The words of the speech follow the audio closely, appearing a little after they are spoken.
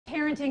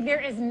parenting, there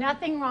is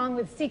nothing wrong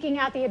with seeking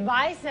out the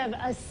advice of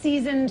a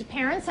seasoned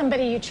parent,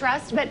 somebody you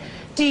trust. But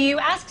do you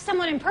ask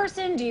someone in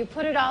person? Do you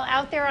put it all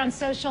out there on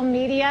social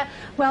media?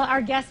 Well,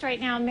 our guest right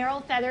now,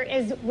 Meryl Feather,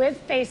 is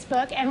with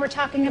Facebook, and we're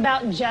talking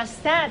about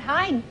just that.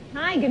 Hi.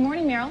 Good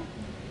morning, Meryl.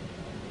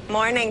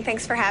 Morning.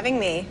 Thanks for having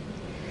me.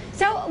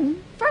 So,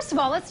 first of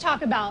all, let's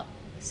talk about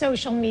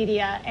social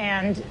media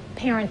and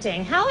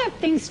parenting. How have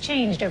things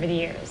changed over the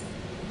years?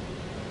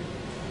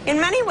 In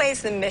many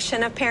ways, the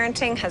mission of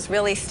parenting has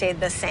really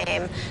stayed the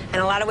same. In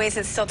a lot of ways,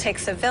 it still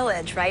takes a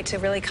village, right, to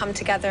really come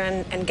together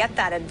and get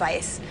that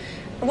advice.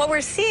 What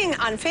we're seeing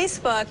on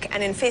Facebook,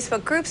 and in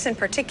Facebook groups in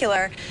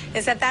particular,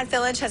 is that that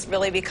village has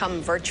really become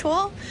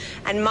virtual,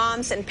 and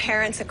moms and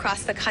parents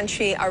across the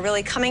country are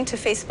really coming to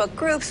Facebook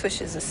groups,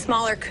 which is a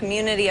smaller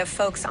community of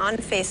folks on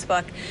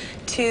Facebook,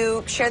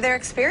 to share their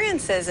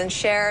experiences and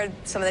share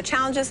some of the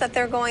challenges that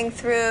they're going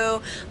through,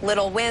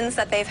 little wins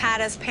that they've had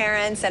as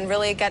parents, and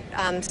really get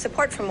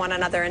support from one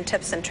another and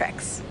tips and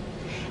tricks.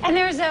 And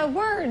there's a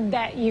word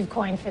that you've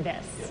coined for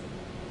this.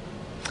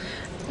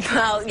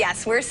 Well,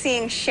 yes, we're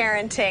seeing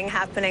sharenting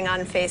happening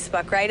on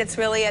Facebook, right? It's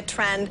really a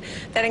trend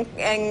that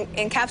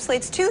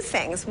encapsulates two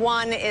things.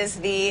 One is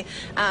the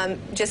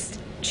just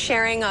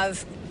sharing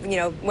of,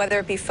 whether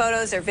it be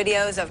photos or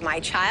videos of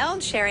my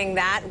child, sharing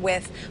that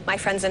with my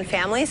friends and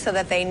family so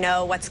that they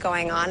know what's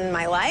going on in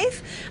my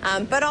life,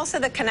 but also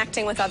the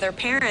connecting with other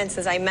parents,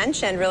 as I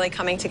mentioned, really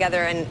coming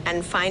together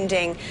and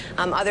finding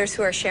others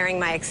who are sharing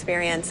my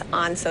experience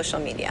on social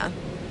media.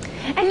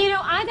 And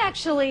I've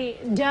actually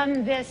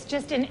done this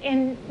just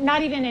in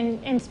not even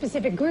in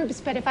specific groups,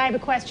 but if I have a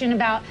question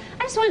about,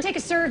 I just want to take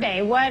a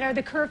survey, what are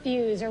the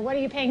curfews or what are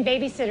you paying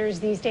babysitters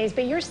these days?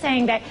 But you're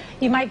saying that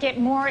you might get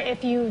more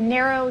if you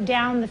narrow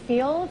down the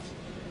field?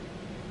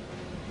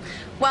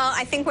 Well,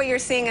 I think what you're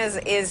seeing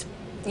is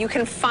you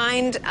can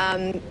find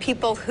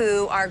people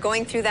who are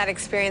going through that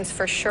experience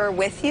for sure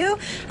with you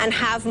and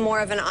have more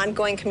of an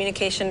ongoing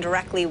communication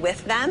directly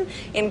with them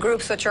in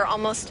groups which are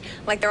almost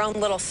like their own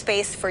little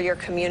space for your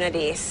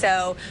community.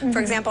 So, for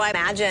example, I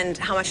imagined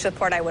how much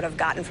support I would have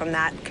gotten from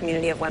that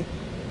community of women.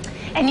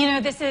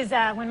 And this is,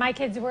 when my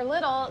kids were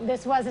little,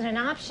 this wasn't an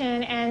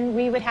option, and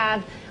we would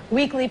have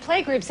weekly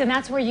play groups, and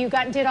that's where you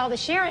did all the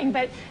sharing,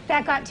 but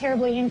that got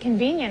terribly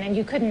inconvenient, and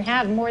you couldn't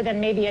have more than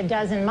maybe a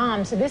dozen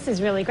moms. So this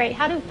is really great.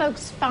 How do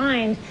folks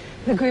find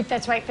the group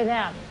that's right for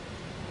them?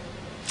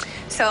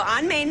 So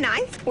on May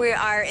 9th, we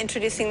are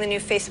introducing the new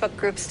Facebook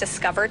Groups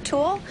Discover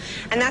tool,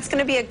 and that's going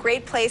to be a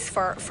great place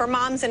for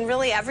moms and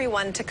really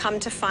everyone to come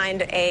to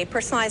find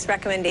personalized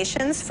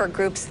recommendations for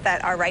groups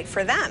that are right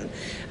for them.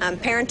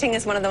 Parenting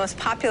is one of the most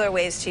popular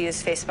ways to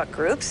use Facebook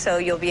groups, so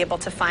you'll be able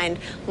to find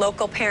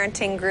local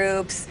parenting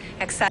groups,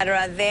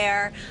 etc.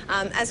 there,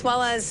 as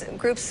well as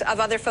groups of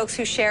other folks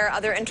who share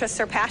other interests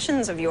or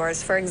passions of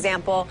yours, for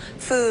example,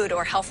 food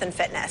or health and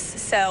fitness.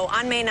 So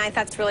on May 9th,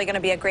 that's really going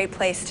to be a great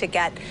place to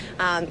get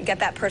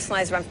that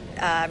personalized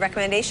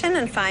recommendation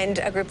and find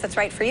a group that's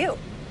right for you.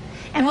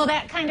 And will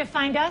that kind of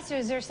find us, or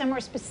is there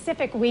somewhere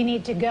specific we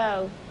need to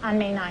go on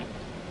May 9th?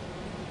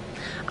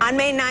 On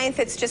May 9th,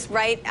 it's just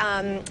right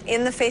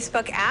in the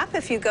Facebook app.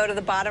 If you go to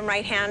the bottom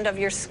right hand of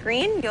your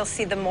screen, you'll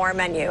see the More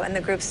menu, and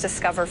the Groups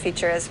Discover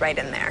feature is right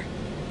in there.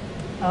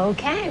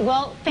 Okay,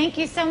 well, thank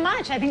you so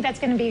much. I think that's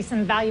going to be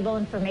some valuable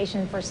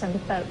information for some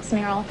folks.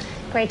 Meryl,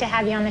 great to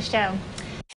have you on the show.